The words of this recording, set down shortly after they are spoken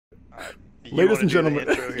Ladies and gentlemen,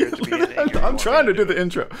 I'm trying to do the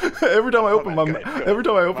intro. Every time I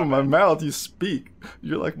open my mouth, you speak.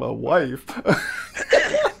 You're like my wife.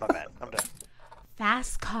 My bad. I'm done.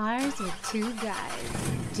 Fast cars with two guys.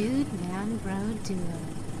 DudeManBroDuo.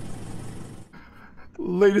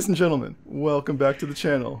 Ladies and gentlemen, welcome back to the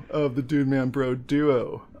channel of the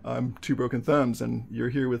DudeManBroDuo. I'm Two Broken Thumbs, and you're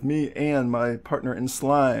here with me and my partner in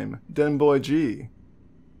slime, DenBoy G.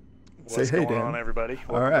 What's going on, everybody?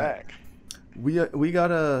 Welcome back. We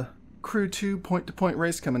got a Crew 2 point-to-point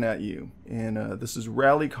race coming at you, and this is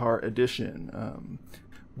Rally Car Edition.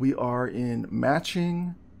 We are in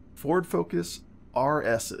matching Ford Focus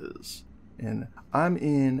RS's, and I'm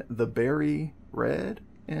in the berry red.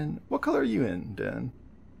 And what color are you in, Den?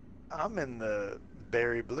 I'm in the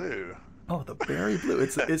berry blue. Oh, the berry blue.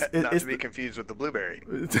 It's not to be confused with the blueberry.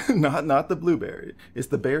 Not the blueberry. It's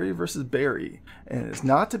the berry versus berry, and it's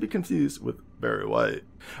not to be confused with berry white.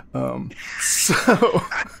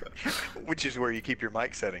 Which is where you keep your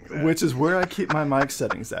mic settings at. Which is where I keep my mic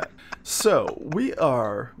settings at. So we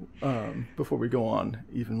are, before we go on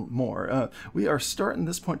even more, we are starting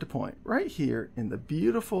this point to point right here in the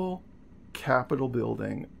beautiful Capitol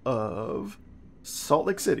building of Salt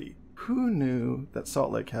Lake City. Who knew that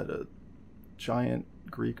Salt Lake had a giant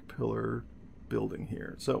Greek pillar building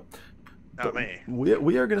here? So not me.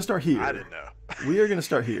 We are going to start here. I didn't know. We are going to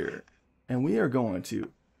start here, and we are going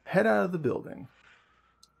to head out of the building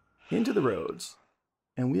into the roads,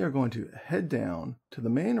 and we are going to head down to the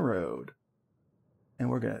main road, and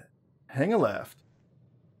we're going to hang a left,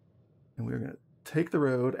 and we're going to take the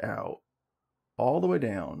road out all the way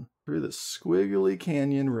down through the squiggly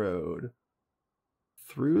canyon road,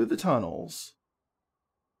 through the tunnels.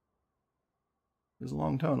 There's a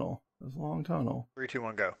long tunnel. 3, 2,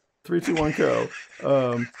 1, go. 3, 2, 1, go.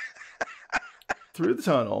 Through the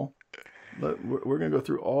tunnel. We're going to go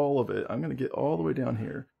through all of it. I'm going to get all the way down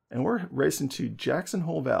here. And we're racing to Jackson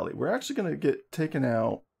Hole Valley. We're actually going to get taken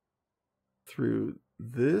out through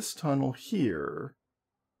this tunnel here.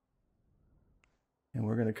 And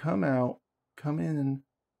we're going to come in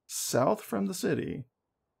south from the city.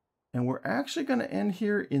 And we're actually going to end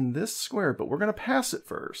here in this square, but we're going to pass it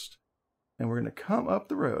first. And we're going to come up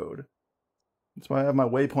the road. That's why I have my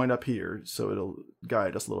waypoint up here, so it'll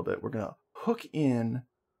guide us a little bit. We're going to hook in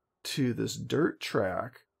to this dirt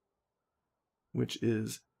track, which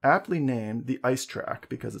is aptly named the ice track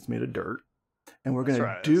because it's made of dirt. And we're going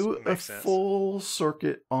to do a full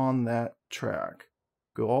circuit on that track.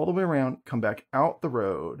 Go all the way around, come back out the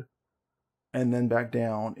road, and then back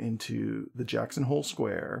down into the Jackson Hole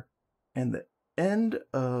Square. And the end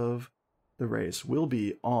of the race will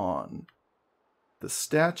be on the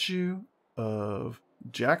statue of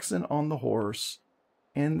Jackson on the horse.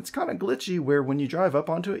 And it's kind of glitchy where when you drive up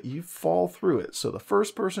onto it, you fall through it. So the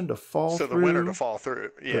first person to fall through... So the winner to fall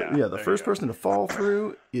through. Yeah. The first person to fall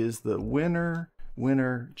through is the winner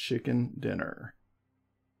chicken dinner.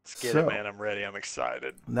 Let's get it, man. I'm ready. I'm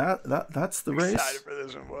excited. That's the race. Excited for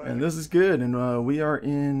this one, boy. And this is good. And we are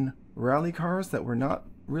in rally cars that we're not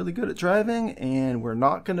really good at driving, and we're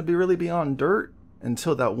not going to really be on dirt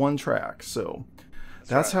until that one track. So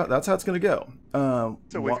that's how it's going to go. So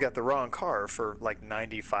we've got the wrong car for like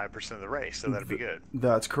 95% of the race, so that'd be good.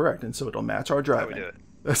 That's correct, and so it'll match our driving.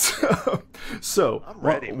 That's how we do it. So I'm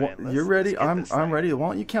ready, man. You're ready. I'm ready. Why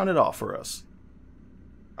don't you count it off for us?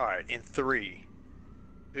 All right, in 3,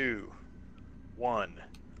 2, 1,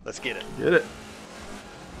 let's get it. Get it.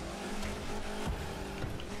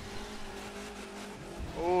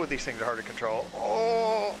 Oh, these things are hard to control.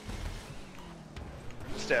 Oh,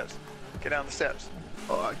 steps. Get down the steps.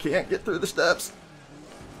 Oh, I can't get through the steps.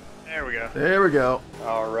 There we go. There we go.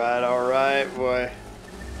 All right, boy.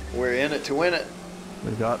 We're in it to win it.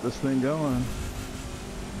 We got this thing going.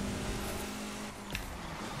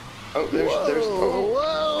 Oh, there's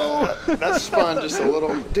whoa. That spun just a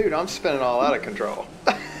little. Dude, I'm spinning all out of control.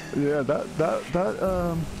 Yeah, that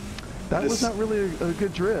was not really a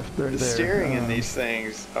good drift there. The steering in these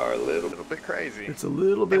things are a little bit crazy. It's a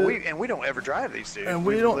little bit. And we don't ever drive these, dude. And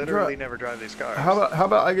we don't literally never drive these cars. How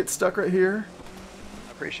about I get stuck right here?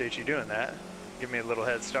 I appreciate you doing that. Give me a little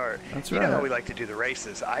head start. That's right. You know how we like to do the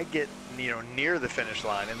races. I get near the finish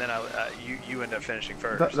line, and then you end up finishing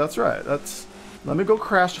first. That's right. Let me go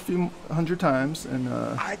crash a few hundred times, and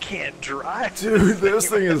I can't drive. Dude, this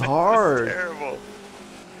thing is hard. It's terrible.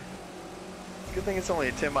 Good thing it's only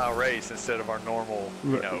a 10-mile race instead of our normal,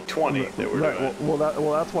 20 that we're doing. Well,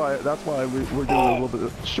 that's why we're doing it a little bit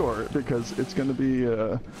short, because it's going to be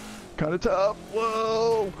kind of tough.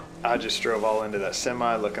 Whoa! I just drove all into that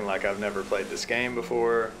semi, looking like I've never played this game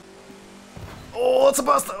before. Oh, it's a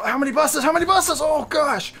bus! How many buses? Oh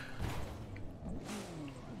gosh!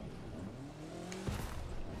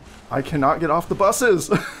 I cannot get off the buses.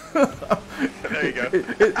 There you go.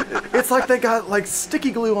 It's like they got like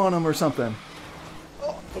sticky glue on them or something.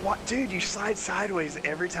 Oh, what, dude? You slide sideways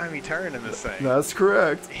every time you turn in this thing. That's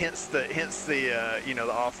correct. Hence the you know,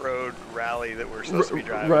 the off-road rally that we're supposed to be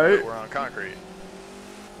driving. Right. But we're on concrete.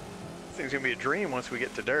 This thing's gonna be a dream once we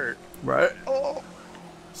get to dirt. Right. Oh.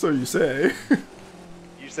 So you say.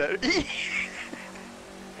 You said.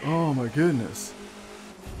 Oh my goodness.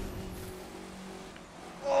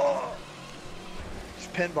 Oh.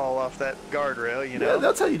 Just pinball off that guardrail, you know. Yeah,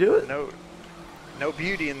 that's how you do it. No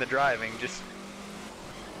beauty in the driving. Just.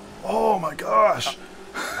 Oh my gosh.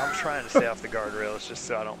 I'm trying to stay off the guardrails just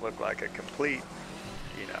so I don't look like a complete,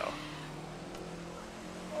 you know.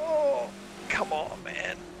 Oh, come on,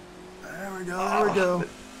 man. There we go. There we go.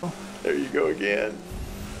 There you go again.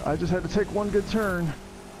 I just had to take one good turn.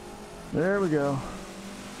 There we go.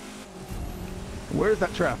 Where's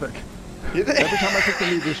that traffic? Every time I take the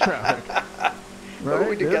lead, there's traffic. Right? Oh,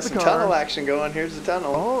 we got some tunnel action going. Here's the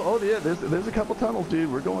tunnel. Oh yeah. There's a couple tunnels,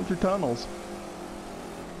 dude. We're going through tunnels.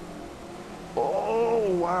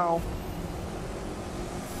 Oh wow.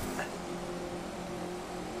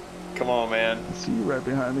 Come on, man. I see you right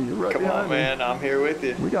behind me. You're right behind me. Come on, man. I'm here with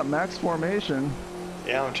you. We got max formation.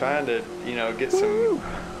 Yeah, I'm trying to, you know, get some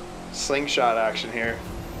slingshot action here.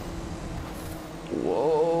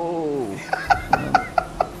 Whoa.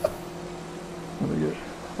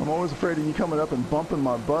 I'm always afraid of you coming up and bumping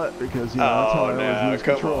my butt because, you know, that's how I always lose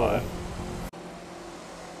control. On.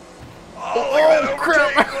 Oh,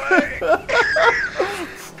 crap.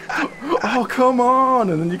 Oh, come on.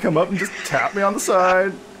 And then you come up and just tap me on the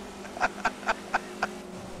side.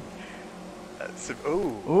 That's some,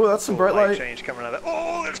 ooh. Oh, that's some bright light. Change coming out of that.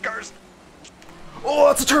 Oh, there's cars. Oh,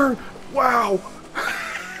 that's a turn. Wow.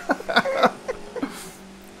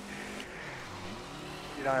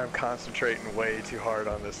 You know, I'm concentrating way too hard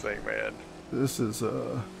on this thing, man. This is,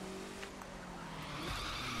 Oh,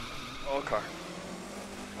 car.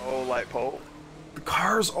 Oh, light pole. the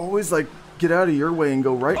cars always, like, get out of your way and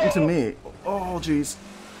go right into me. Oh, jeez.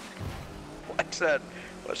 Watch that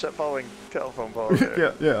falling telephone pole there.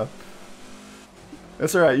 Yeah, yeah.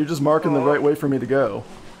 That's all right. You're just marking the right way for me to go.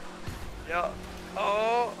 Yeah.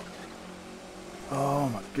 Oh. Oh,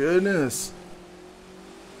 my goodness.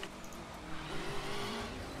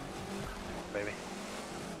 Baby.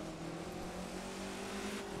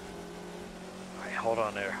 All right, hold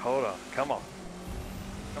on there. Hold on. Come on.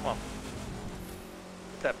 Come on.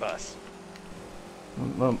 Get that bus.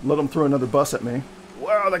 Let him throw another bus at me.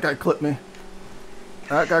 Wow, that guy clipped me.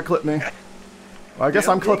 That guy clipped me. Well, I guess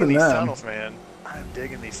I'm clipping these them. Tunnels, man. I'm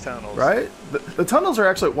digging these tunnels. Right? The tunnels are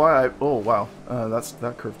actually why I... Oh, wow.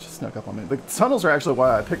 That curve just snuck up on me. The tunnels are actually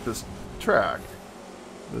why I picked this track.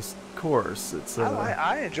 This course. It's.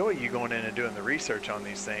 I enjoy you going in and doing the research on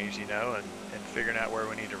these things, you know, and figuring out where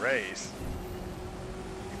we need to race.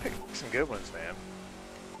 You picked some good ones, man.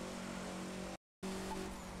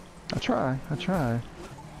 I try.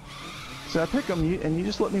 So I pick them, and you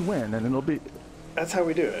just let me win, and it'll be... That's how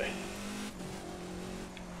we do it.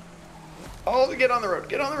 Oh, get on the road.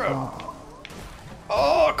 Get on the road.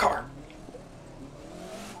 Oh, car.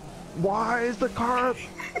 Why is the car...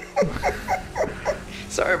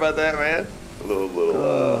 Sorry about that, man. A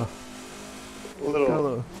little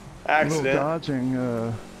accident. Little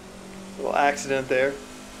dodging. Little accident there.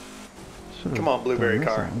 Come on, blueberry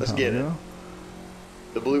car. Let's get it.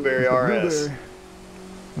 The blueberry RS.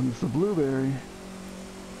 And it's the blueberry.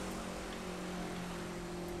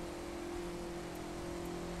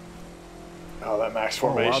 Oh, that max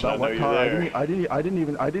formation! That I know white you're car. there. I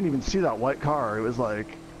didn't even see that white car. It was like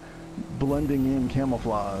blending in,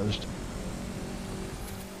 camouflaged.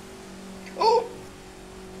 Oh!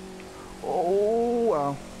 Oh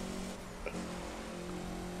wow!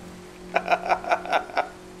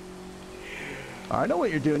 I know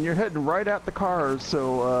what you're doing. You're heading right at the cars,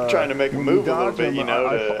 so trying to make them move a little bit, you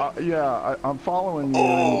know. I'm following you.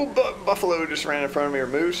 Oh, buffalo just ran in front of me, or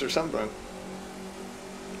moose, or something.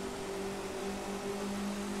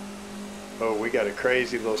 Oh, we got a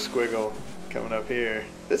crazy little squiggle coming up here.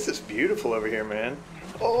 This is beautiful over here, man.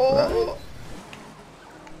 Oh! Right.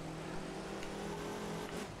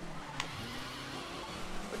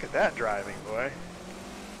 Look at that driving, boy.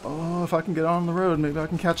 Oh, if I can get on the road, maybe I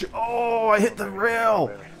can catch you. Oh, I hit the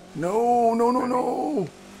rail. No.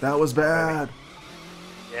 That was bad.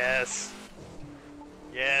 Yes.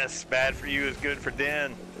 Yes, bad for you is good for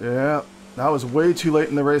Den. Yeah, that was way too late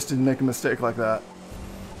in the race to make a mistake like that.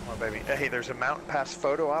 Come on, baby. Hey, there's a mountain pass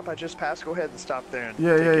photo op I just passed. Go ahead and stop there and take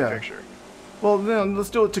yeah. a picture. Well, then let's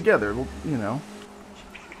do it together. Well, you know.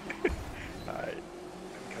 Alright.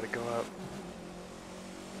 Gotta go up.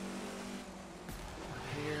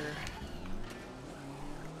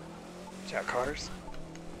 cars.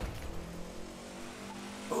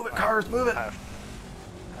 Move it, cars, move it. I've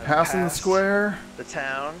Passing the passed square. the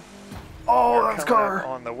town. Oh, We're that's coming car. up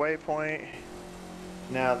on the waypoint.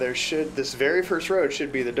 Now this very first road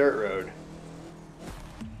should be the dirt road.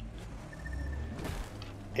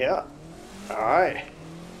 Yeah. All right.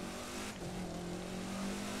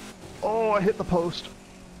 Oh, I hit the post.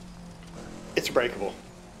 It's breakable.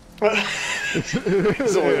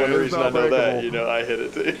 There's only one reason I know that. You know, I hit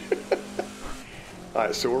it too. All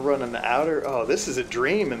right, so we're running the outer. Oh, this is a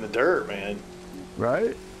dream in the dirt, man.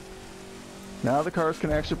 Right? Now the cars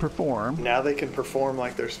can actually perform. Now they can perform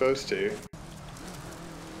like they're supposed to.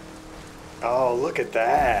 Oh, look at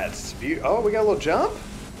that. It's oh, we got a little jump?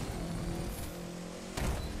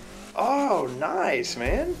 Oh, nice,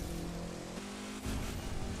 man.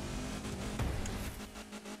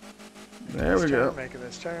 There we go. Making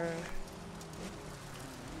this turn.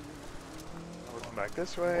 We'll come back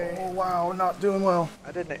this way. Oh, wow, not doing well.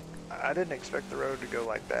 I didn't expect the road to go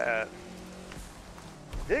like that.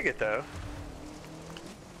 Dig it though.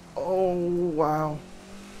 Oh, wow.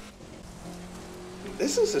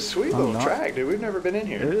 This is a sweet little track, dude. We've never been in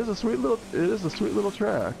here. It is a sweet little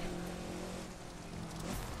track.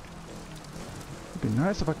 It'd be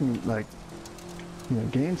nice if I can, like, you know,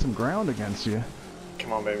 gain some ground against you.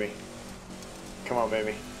 Come on, baby. Come on,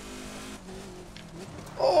 baby.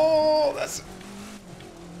 Oh, that's...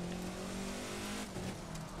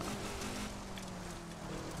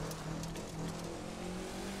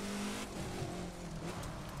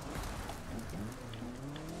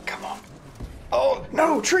 Come on. Oh,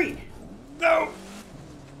 no, tree. No.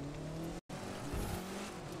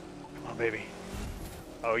 Come on, baby.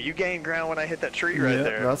 Oh, you gained ground when I hit that tree right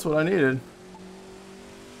there. That's what I needed.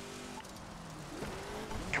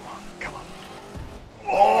 Come on, come on.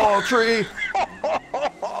 Oh, tree.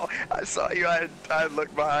 I saw you. I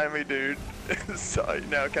looked behind me, dude. Saw you.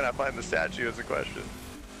 Now, can I find the statue? Is the question.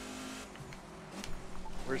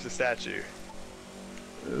 Where's the statue?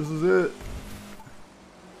 This is it.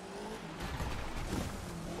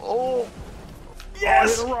 Oh,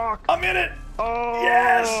 Yes. I hit a rock. I'm in it. oh,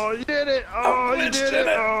 Yes! you did it. Oh, you did it.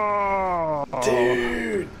 Oh,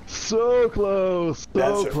 Dude. So close.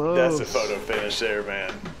 So close. That's a photo finish there,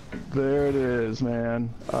 man. There it is,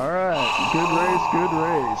 man. All right. Good race. Good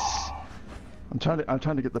race. I'm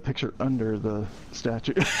trying to get the picture under the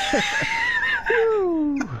statue.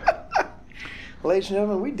 Woo. Ladies and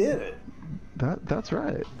gentlemen, we did it. That's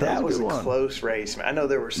right. That was a good one. close race, man. I know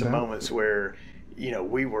there were some moments where, you know,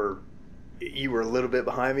 you were a little bit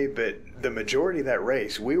behind me, but the majority of that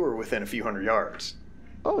race, we were within a few hundred yards.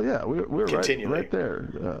 Oh yeah, we were Continually. right there,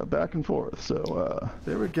 back and forth. So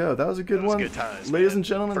there we go. That was a good one, good times, ladies man. and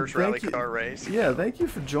gentlemen. First thank rally you. car race. Yeah, thank you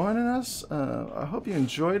for joining us. I hope you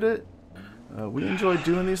enjoyed it. We enjoyed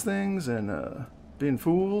doing these things and being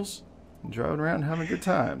fools, and driving around and having a good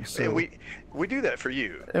time. So And we do that for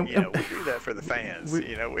you. And- You know, we do that for the fans.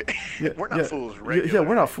 You know, we're not fools Yeah, regularly.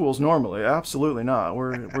 we're not fools normally. Absolutely not.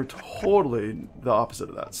 We're totally the opposite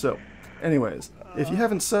of that. So, anyways, if you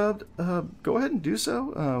haven't subbed, go ahead and do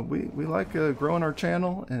so. We like growing our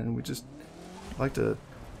channel, and we just like to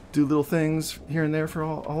do little things here and there for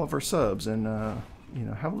all of our subs, and you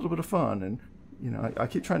know, have a little bit of fun. And you know, I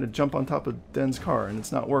keep trying to jump on top of Den's car, and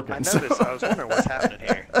it's not working. I noticed. I was wondering what's happening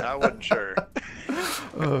here. I wasn't sure.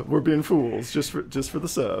 We're being fools just for the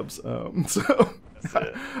subs. So. That's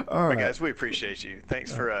it. All right, guys, we appreciate you.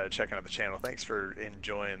 Thanks for checking out the channel. Thanks for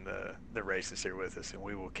enjoying the races here with us, and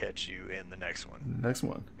we will catch you in the next one. Next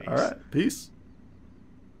one. Peace. All right. Peace.